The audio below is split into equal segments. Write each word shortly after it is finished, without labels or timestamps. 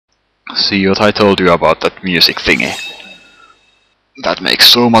See what I told you about that music thingy. That makes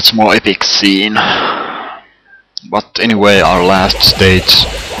so much more epic scene. But anyway, our last stage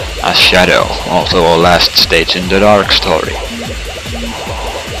as Shadow, also our last stage in the Dark Story.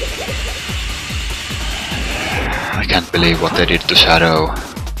 I can't believe what they did to Shadow.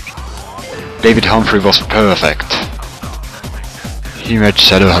 David Humphrey was perfect. He made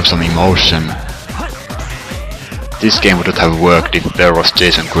Shadow have some emotion. This game wouldn't have worked if there was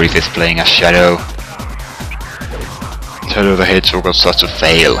Jason Griffith playing as Shadow. Shadow the Hedgehog was such a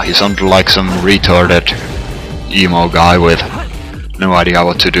fail. He sounded like some retarded emo guy with no idea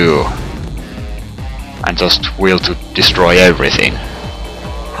what to do. And just will to destroy everything.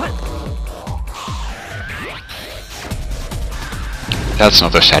 That's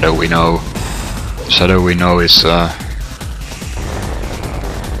not the Shadow we know. The Shadow we know is well,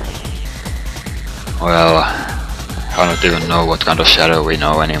 I don't even know what kind of Shadow we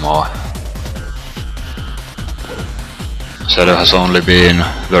know anymore. Shadow has only been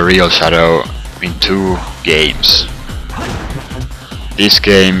the real Shadow in 2 games. This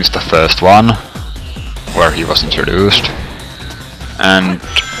game is the first one, where he was introduced, and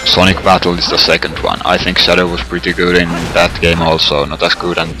Sonic Battle is the second one. I think Shadow was pretty good in that game also, not as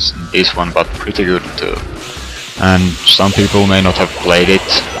good as in this one, but pretty good too. And some people may not have played it,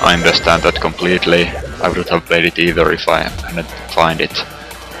 I understand that completely. I wouldn't have played it either if I hadn't find it.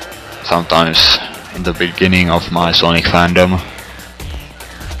 Sometimes in the beginning of my Sonic fandom.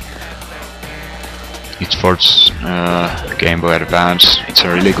 It's for Game Boy Advance. It's a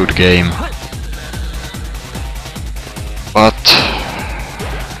really good game. But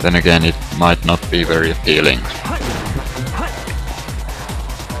then again, it might not be very appealing.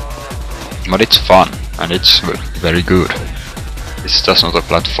 But it's fun, and it's very good. It's just not a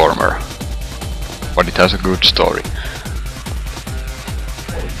platformer. But it has a good story.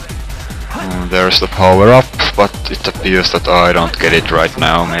 There's the power up, but it appears that I don't get it right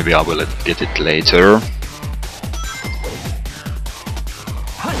now. Maybe I will get it later.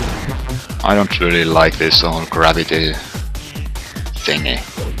 I don't really like this whole gravity thingy.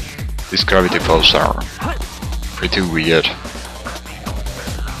 These gravity pulses are pretty weird.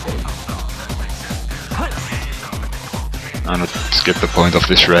 I don't get the point of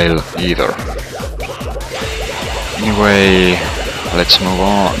this rail either. Anyway, let's move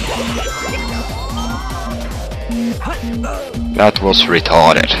on. That was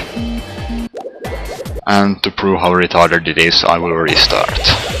retarded. And to prove how retarded it is, I will restart.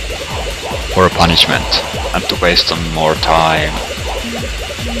 For a punishment, and to waste some more time.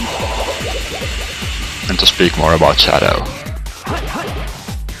 And to speak more about Shadow.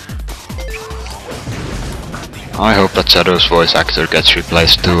 I hope that Shadow's voice actor gets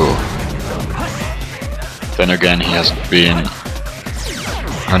replaced too. Then again, he hasn't been...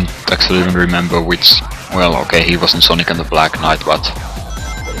 I can't actually even remember which... Well, okay, he was in Sonic and the Black Knight, but...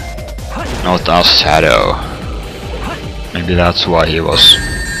 not as Shadow. Maybe that's why he was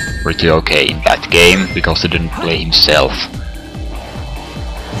pretty okay in that game, because he didn't play himself.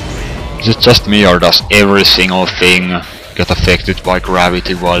 Is it just me, or does every single thing get affected by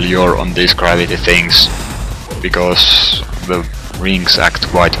gravity while you're on these gravity things? Because the rings act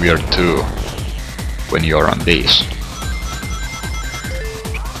quite weird too when you're on these.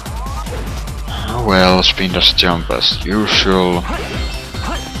 Well, spin dash jump as usual.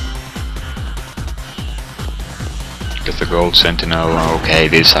 Get the gold sentinel. Okay,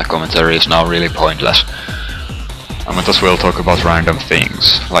 this commentary is now really pointless. I might as well talk about random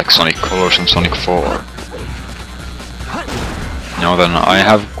things, like Sonic Colors and Sonic 4. Now then, I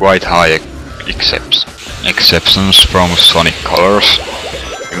have quite high exceptions from Sonic Colors,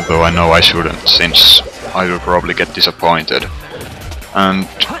 even though I know I shouldn't, since I will probably get disappointed. And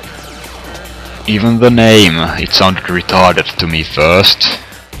even the name, it sounded retarded to me first.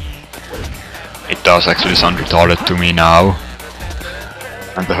 It does actually sound retarded to me now.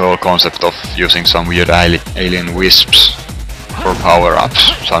 And the whole concept of using some weird alien wisps for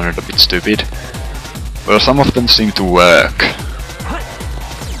power-ups sounded a bit stupid. Well, some of them seem to work.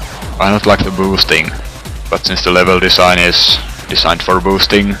 I don't like the boosting, but since the level design is designed for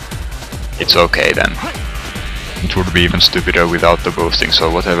boosting, it's okay then. It would be even stupider without the boosting, so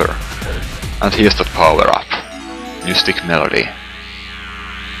whatever. And here's that power-up. Mystic Melody.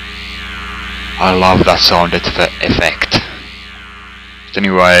 I love that sound effect. But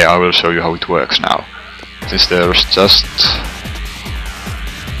anyway, I will show you how it works now. Since there's just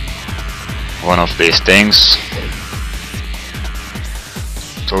one of these things,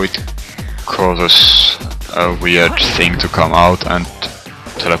 so it causes a weird thing to come out and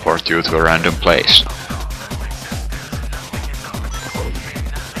teleport you to a random place.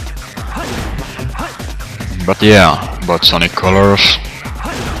 But yeah, about Sonic Colors.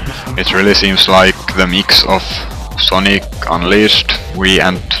 It really seems like the mix of Sonic Unleashed, Wii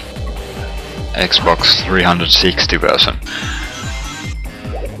and Xbox 360 version.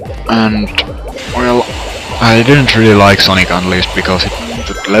 And, well, I didn't really like Sonic Unleashed because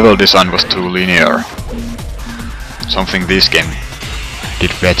the level design was too linear. Something this game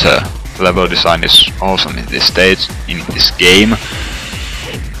did better. Level design is awesome in this stage, in this game,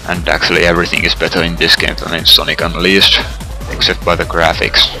 and actually everything is better in this game than in Sonic Unleashed, except by the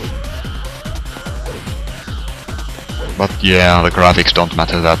graphics. But yeah, the graphics don't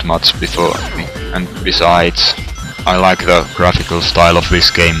matter that much before, and besides, I like the graphical style of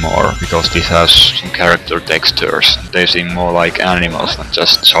this game more, because this has some character textures. They seem more like animals than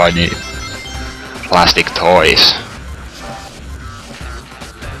just shiny plastic toys.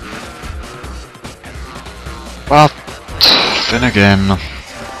 But then again,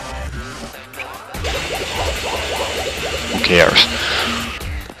 who cares?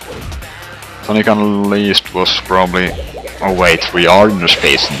 Sonic Unleashed was probably... Oh wait, we are in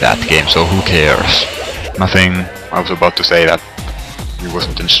space in that game, so who cares? Nothing... I was about to say that you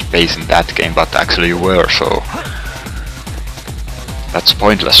wasn't in space in that game, but actually you were, so... That's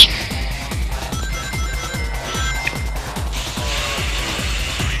pointless.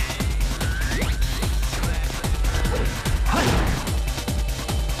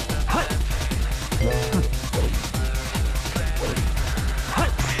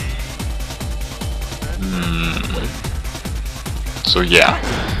 So yeah,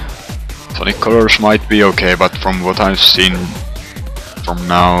 Sonic Colors might be okay, but from what I've seen from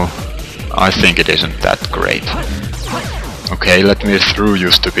now, I think it isn't that great. Okay, let me through, you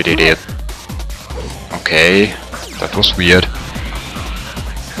stupid idiot. Okay, that was weird.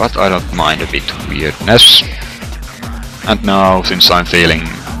 But I don't mind a bit weirdness. And now, since I'm feeling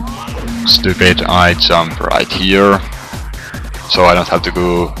stupid, I jump right here. So I don't have to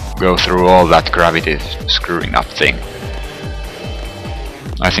go through all that gravity screwing up thing.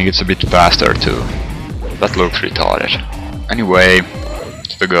 I think it's a bit faster too. That looks retarded. Anyway,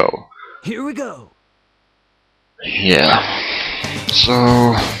 to the go. Here we go. Yeah. So,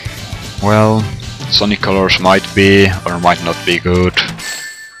 well, Sonic Colors might be or might not be good.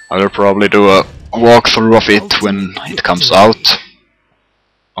 I will probably do a walkthrough of it when it comes out,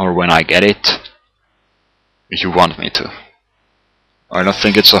 or when I get it, if you want me to. I don't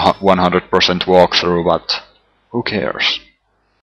think it's a 100% walkthrough, but who cares?